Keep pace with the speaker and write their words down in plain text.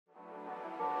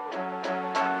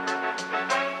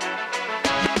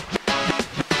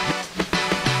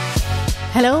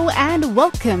Hello and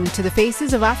welcome to the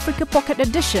Faces of Africa Pocket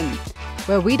Edition,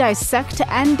 where we dissect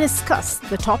and discuss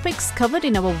the topics covered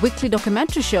in our weekly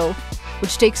documentary show,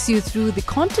 which takes you through the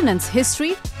continent's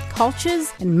history,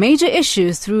 cultures, and major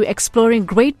issues through exploring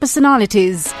great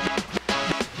personalities.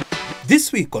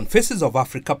 This week on Faces of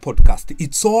Africa podcast,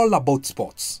 it's all about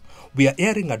sports. We are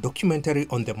airing a documentary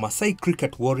on the Maasai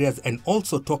Cricket Warriors and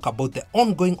also talk about the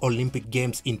ongoing Olympic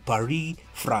Games in Paris,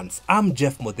 France. I'm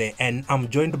Jeff Muthee and I'm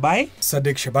joined by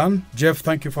Saddique Shaban. Jeff,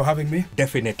 thank you for having me.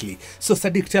 Definitely. So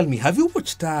Saddique, tell me, have you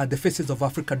watched the Faces of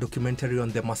Africa documentary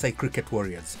on the Maasai Cricket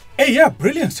Warriors? Hey, yeah,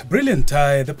 brilliant.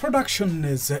 The production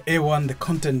is A1, the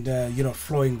content,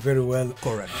 flowing very well.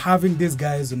 Correct. Having these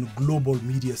guys on global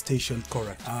media station.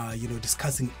 Correct.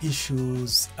 Discussing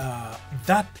issues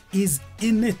that is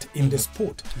in it in the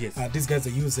sport. Yes. These guys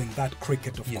are using that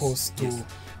cricket, of course, to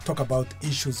talk about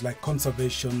issues like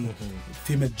conservation,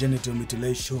 female genital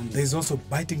mutilation. There's also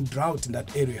biting drought in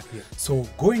that area. Yeah. So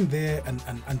going there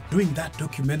and doing that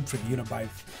documentary, by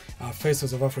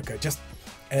Faces of Africa, just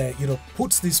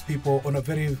puts these people on a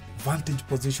very vantage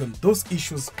position, those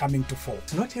issues coming to fore.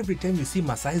 Not every time you see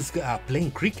Maasai's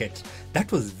playing cricket,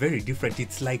 that was very different.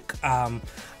 It's like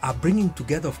a bringing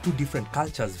together of two different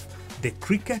cultures, the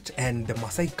cricket and the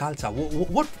Maasai culture.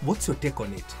 What's your take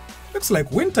on it? Looks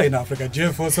like winter in Africa,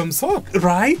 Jeff, for some sort.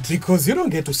 Right? Because you don't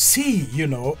get to see,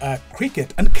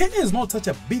 cricket. And Kenya is not such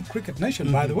a big cricket nation,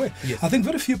 by the way. Yes. I think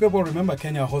very few people remember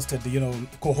Kenya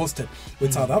co-hosted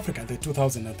with South Africa the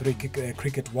 2003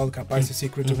 Cricket World Cup,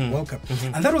 ICC Cricket World Cup.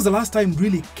 And that was the last time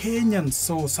really Kenyans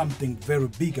saw something very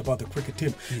big about the cricket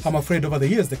team. Yes. I'm afraid over the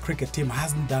years, the cricket team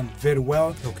hasn't done very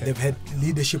well. Okay. They've had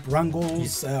leadership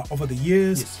wrangles over the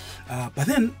years. Yes. But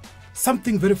then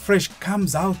something very fresh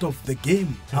comes out of the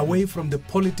game, away from the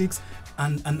politics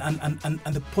and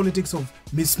the politics of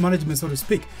mismanagement, so to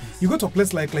speak. You go to a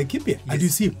place like Laikipia and you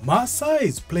see Maasai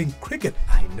is playing cricket.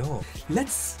 I know.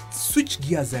 Let's switch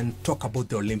gears and talk about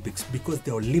the Olympics, because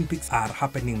the Olympics are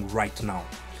happening right now.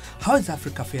 How is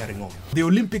Africa faring on? The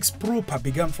Olympics proper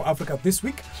began for Africa this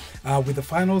week with the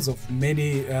finals of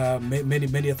many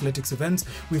athletics events.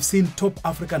 We've seen top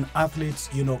African athletes,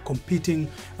 competing.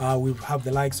 We have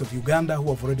the likes of Uganda, who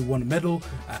have already won a medal.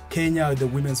 Kenya, the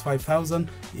women's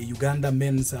 5,000. Uganda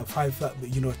men's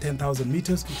 10,000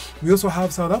 meters. We also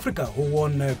have South Africa, who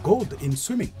won gold in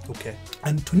swimming. Okay.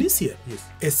 And Tunisia,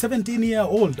 a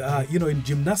 17-year-old, in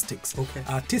gymnastics,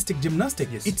 artistic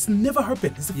gymnastics. Yes. It's never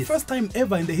happened. It's the first time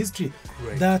ever in the history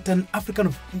that an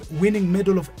African winning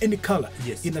medal of any color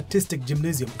in artistic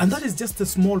gymnasium. And that is just a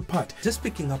small part. Just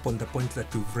picking up on the point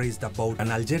that we've raised about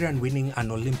an Algerian winning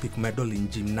an Olympic medal in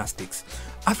gymnastics.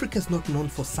 Africa is not known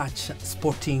for such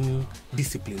sporting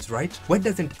disciplines, right? Why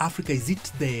doesn't Africa, is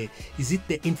it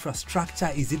the infrastructure?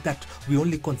 Is it that we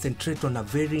only concentrate on a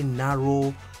very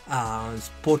narrow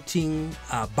sporting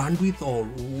bandwidth, or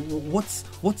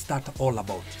what's that all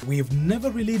about? We've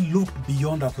never really looked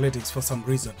beyond athletics for some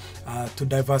reason to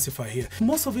diversify here.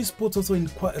 Most of these sports also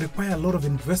require a lot of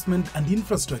investment and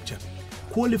infrastructure.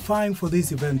 Qualifying for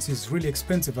these events is really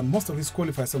expensive, and most of these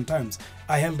qualifiers sometimes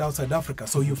are held outside Africa.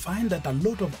 So you find that a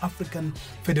lot of African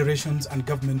federations and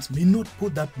governments may not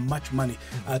put that much money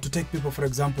to take people, for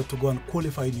example, to go and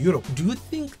qualify in Europe. Do you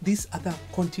think these other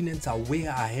continents are way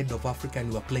ahead of Africa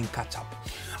and we're playing catch up?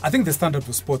 I think the standard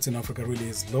for sports in Africa really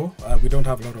is low. We don't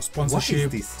have a lot of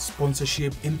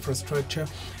sponsorship, infrastructure.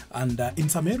 And in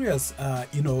some areas,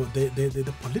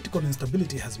 the political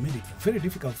instability has made it very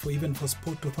difficult for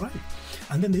sport to thrive.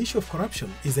 And then the issue of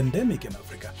corruption is endemic in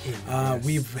Africa.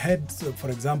 We've had, for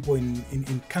example,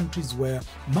 in countries where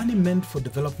money meant for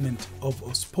development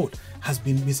of sport has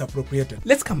been misappropriated.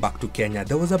 Let's come back to Kenya.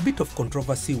 There was a bit of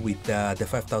controversy with the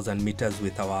 5,000 meters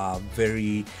with our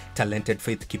very talented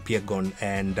Faith Kipyegon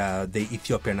and the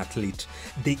Ethiopian athlete.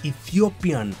 The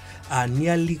Ethiopian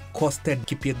nearly costed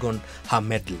Kipyegon her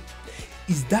medal.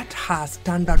 Is that her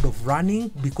standard of running?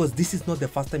 Because this is not the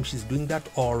first time she's doing that,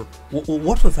 or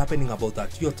what was happening about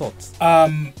that? Your thoughts?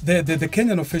 The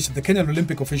Kenyan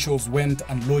Olympic officials went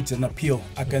and lodged an appeal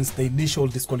against the initial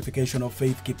disqualification of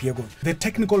Faith Kipyegon. The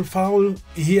technical foul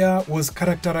here was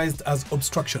characterized as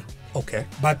obstruction. Okay.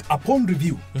 But upon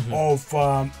review of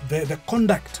the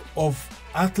conduct of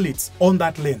athletes on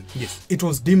that lane, it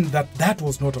was deemed that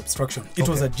was not obstruction. It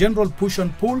was a general push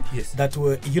and pull that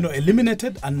were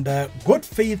eliminated and got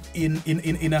Faith in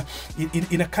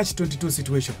a catch-22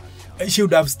 situation. She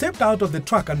would have stepped out of the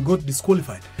track and got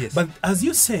disqualified. Yes. But as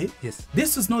you say,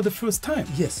 this is not the first time.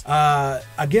 Yes.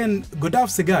 Again, Godaf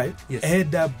Segai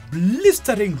had a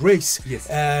blistering race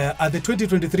at the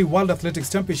 2023 World Athletics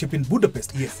Championship in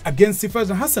Budapest against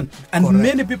Sifan Hassan. And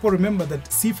many people remember that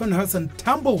Sifan Hassan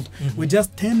tumbled with just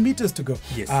just 10 meters to go.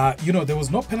 Yes. There was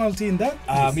no penalty in that.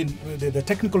 I mean, the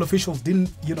technical officials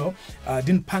didn't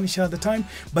punish her at the time.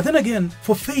 But then again,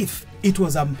 for Faith, it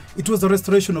was a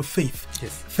restoration of faith.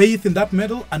 Yes. Faith in that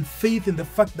medal and faith in the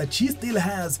fact that she still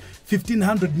has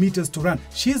 1,500 meters to run.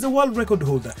 She is the world record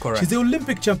holder. Correct. She's the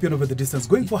Olympic champion over the distance,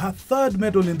 going for her 3rd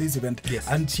medal in this event. Yes.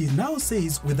 And she now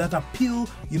says, with that appeal,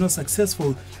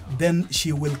 successful, then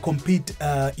she will compete,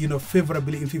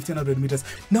 favorably in 1,500 meters.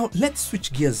 Now, let's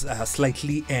switch gears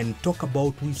slightly and talk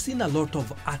about, we've seen a lot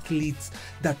of athletes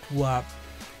that were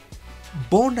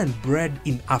born and bred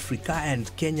in Africa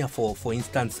and Kenya, for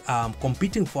instance,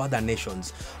 competing for other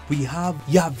nations. We have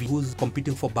Yavi, who's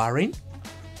competing for Bahrain.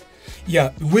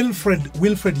 Yeah, Wilfred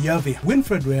Yavi.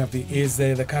 Wilfred Yavi is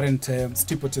the current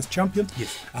steeplechase champion.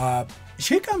 Yes.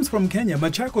 She comes from Kenya,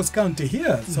 Machakos County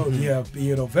here. So here,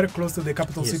 very close to the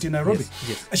capital city, Nairobi.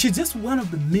 Yes. She's just one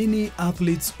of the many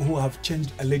athletes who have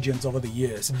changed allegiance over the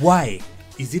years. Why?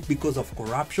 Is it because of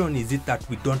corruption? Is it that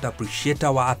we don't appreciate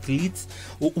our athletes?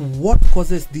 What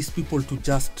causes these people to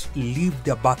just leave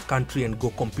their birth country and go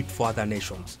compete for other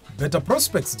nations? Better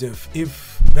prospects, Jeff.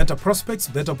 If better prospects,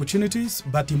 better opportunities,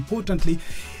 but importantly,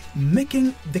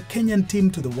 making the Kenyan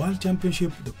team to the World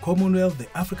Championship, the Commonwealth,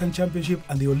 the African Championship,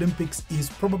 and the Olympics is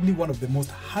probably one of the most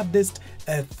hardest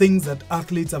things that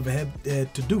athletes have had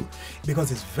to do, because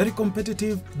it's very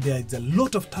competitive. There is a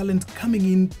lot of talent coming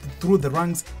in through the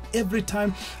ranks every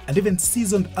time, and even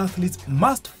seasoned athletes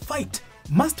must fight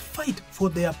for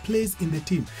their place in the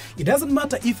team. It doesn't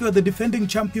matter if you're the defending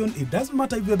champion, it doesn't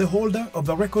matter if you're the holder of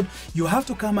the record, you have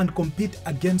to come and compete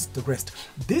against the rest.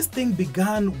 This thing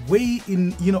began way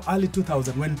in early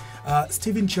 2000 when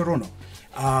Stephen Cherono,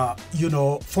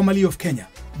 formerly of Kenya,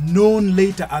 known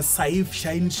later as Saif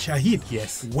Shahid,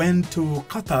 yes, went to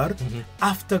Qatar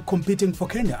after competing for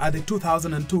Kenya at the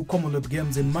 2002 Commonwealth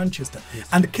Games in Manchester. Yes.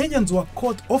 And Kenyans were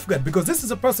caught off guard because this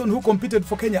is a person who competed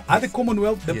for Kenya at the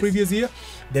Commonwealth the previous year.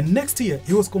 The next year,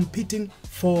 he was competing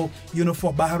for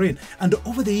Bahrain. And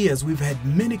over the years, we've had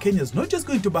many Kenyans not just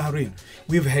going to Bahrain.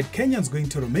 We've had Kenyans going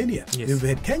to Romania. Yes. We've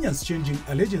had Kenyans changing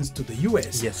allegiance to the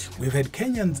US. Yes. We've had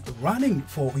Kenyans running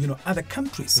for other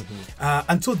countries.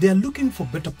 And so they're looking for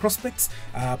better prospects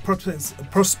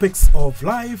of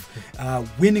life,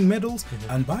 winning medals.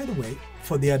 And by the way,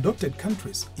 for the adopted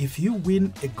countries, if you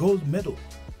win a gold medal,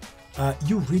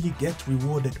 you really get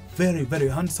rewarded very, very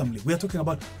handsomely. We are talking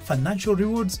about financial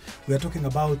rewards. We are talking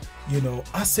about,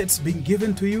 assets being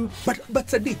given to you. But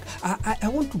Saddique, I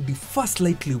want to differ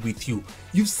slightly with you.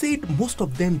 You said most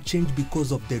of them change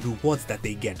because of the rewards that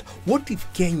they get. What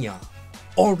if Kenya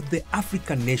or the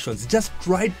African nations just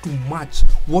tried to match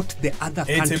what the other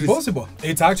countries... It's impossible.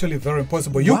 It's actually very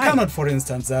impossible. You cannot, for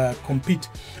instance, compete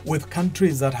with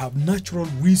countries that have natural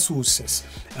resources,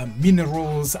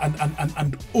 minerals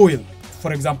and oil.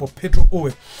 For example, petrol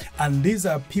oil. And these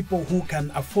are people who can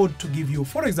afford to give you,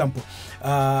 for example,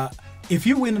 if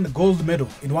you win a gold medal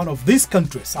in one of these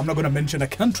countries, I'm not going to mention a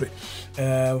country,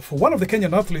 for one of the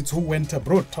Kenyan athletes who went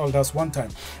abroad told us one time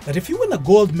that if you win a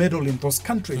gold medal in those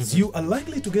countries, you are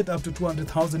likely to get up to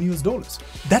 $200,000.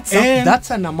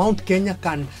 That's an amount Kenya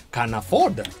can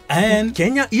afford. And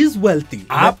Kenya is wealthy.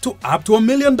 Up to $1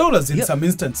 million in some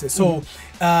instances. So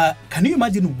can you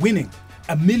imagine winning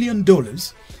 $1 million,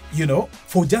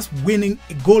 for just winning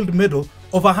a gold medal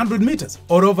over 100 meters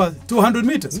or over 200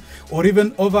 meters or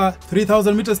even over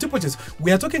 3,000 meters steeplechase?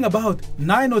 We are talking about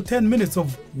 9 or 10 minutes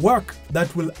of work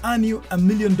that will earn you $1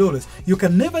 million. You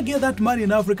can never get that money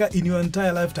in Africa in your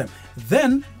entire lifetime.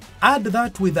 Then add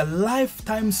that with a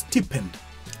lifetime stipend.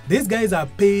 These guys are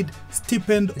paid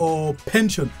stipend or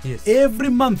pension every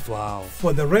month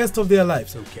for the rest of their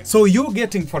lives. Okay. So you're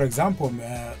getting, for example,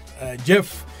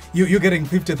 Jeff, you're getting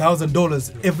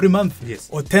 $50,000 every month,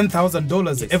 or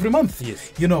 $10,000 every month,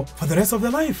 for the rest of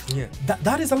their life. Yeah.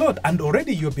 That is a lot. And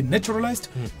already you've been naturalized.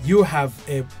 You have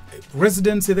a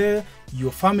residency there.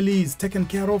 Your family is taken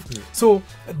care of. So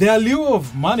the allure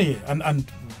of money and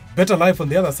better life on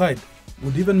the other side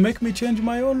would even make me change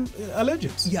my own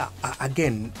allegiance. Yeah,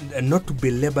 again, not to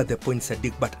belabor the point,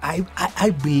 Saddique, but I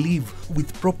believe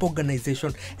with proper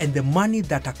organization and the money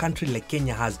that a country like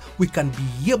Kenya has, we can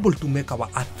be able to make our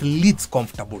athletes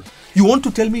comfortable. You want to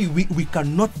tell me we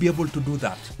cannot be able to do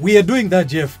that? We are doing that,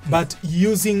 Jeff, but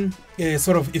using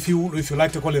sort of, if you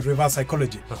like to call it reverse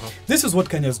psychology. This is what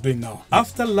Kenya is doing now.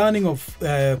 After learning of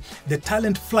the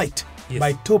talent flight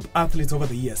by top athletes over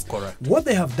the years. Correct. What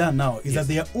they have done now is that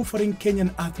they are offering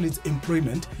Kenyan athletes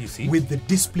employment with the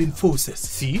discipline forces.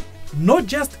 See? Not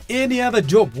just any other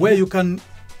job where you can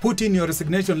put in your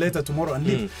resignation letter tomorrow and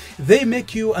leave. They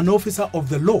make you an officer of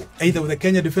the law, either with the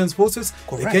Kenya Defense Forces,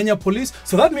 the Kenya Police.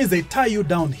 So that means they tie you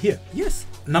down here. Yes.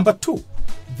 Number two,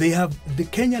 the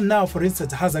Kenya now, for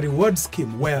instance, has a reward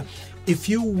scheme where if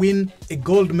you win a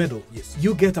gold medal, Yes.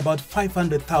 you get about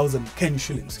 500,000 Kenyan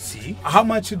shillings. See? How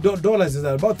much dollars is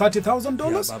that? About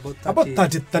 $30,000? Yeah, About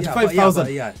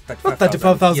 35,000. Yeah, About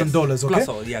 $35,000, okay? Plus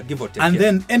or, yeah, give or take. And yes.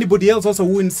 then anybody else also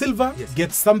who wins silver Yes.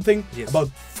 gets something, Yes. about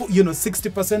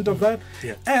 60% of that.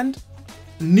 Yeah. And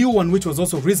new one which was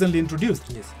also recently introduced,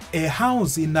 Yes. a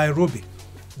house in Nairobi,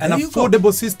 an There you go.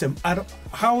 affordable system, a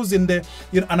house in the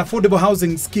an affordable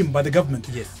housing scheme by the government.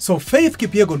 Yes. So Faith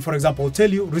Kipyegon, for example, I'll tell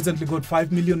you, recently got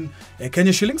 5 million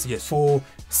Kenya shillings Yes. for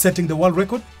setting the world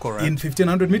record Correct. in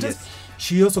 1500 meters. Yes.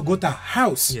 She also got a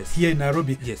house Yes. here in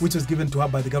Nairobi, Yes. which was given to her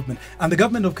by the government. And the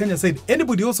government of Kenya said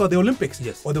anybody also at the Olympics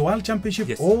Yes. or the World Championship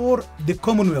Yes. or the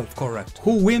Commonwealth Correct.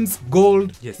 who wins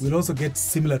gold Yes. will also get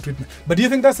similar treatment. But do you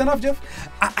think that's enough, Jeff?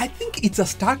 I think it's a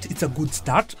start. It's a good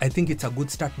start. I think it's a good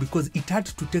start because it had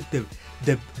to take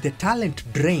the talent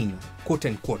drain, quote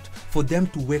unquote, for them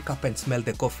to wake up and smell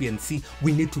the coffee and see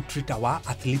we need to treat our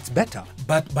athletes better.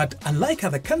 But unlike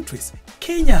other countries,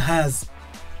 Kenya has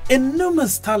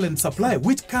enormous talent supply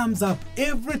which comes up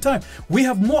every time. We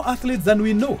have more athletes than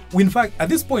we know. In fact, at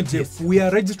this point, Jeff, Yes. we are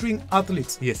registering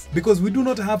athletes. Yes. Because we do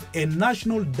not have a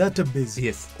national database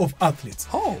Yes. of athletes.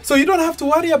 Oh. So you don't have to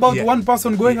worry about Yeah. one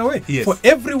person going Ye- away. yes. For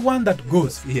everyone that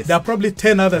goes, Yes. there are probably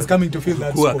 10 others coming to fill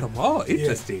that Who are spot. come- Oh,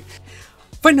 interesting.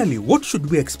 Finally, what should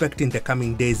we expect in the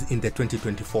coming days in the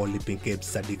 2024 Olympic Games,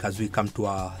 Saddique, as we come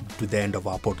to the end of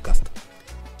our podcast?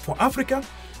 For Africa,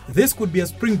 this could be a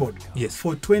springboard Yes.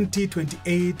 for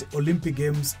 2028 Olympic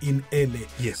Games in LA.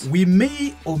 Yes. We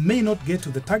may or may not get to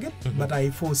the target, but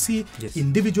I foresee Yes.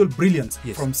 individual brilliance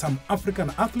Yes. from some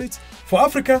African athletes. For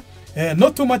Africa,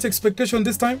 not too much expectation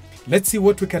this time. Let's see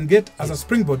what we can get as a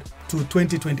springboard to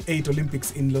 2028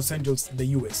 Olympics in Los Angeles, the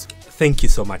US. Thank you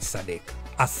so much, Saddique.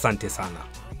 Asante sana.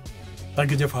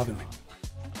 Thank you, Jeff, for having me.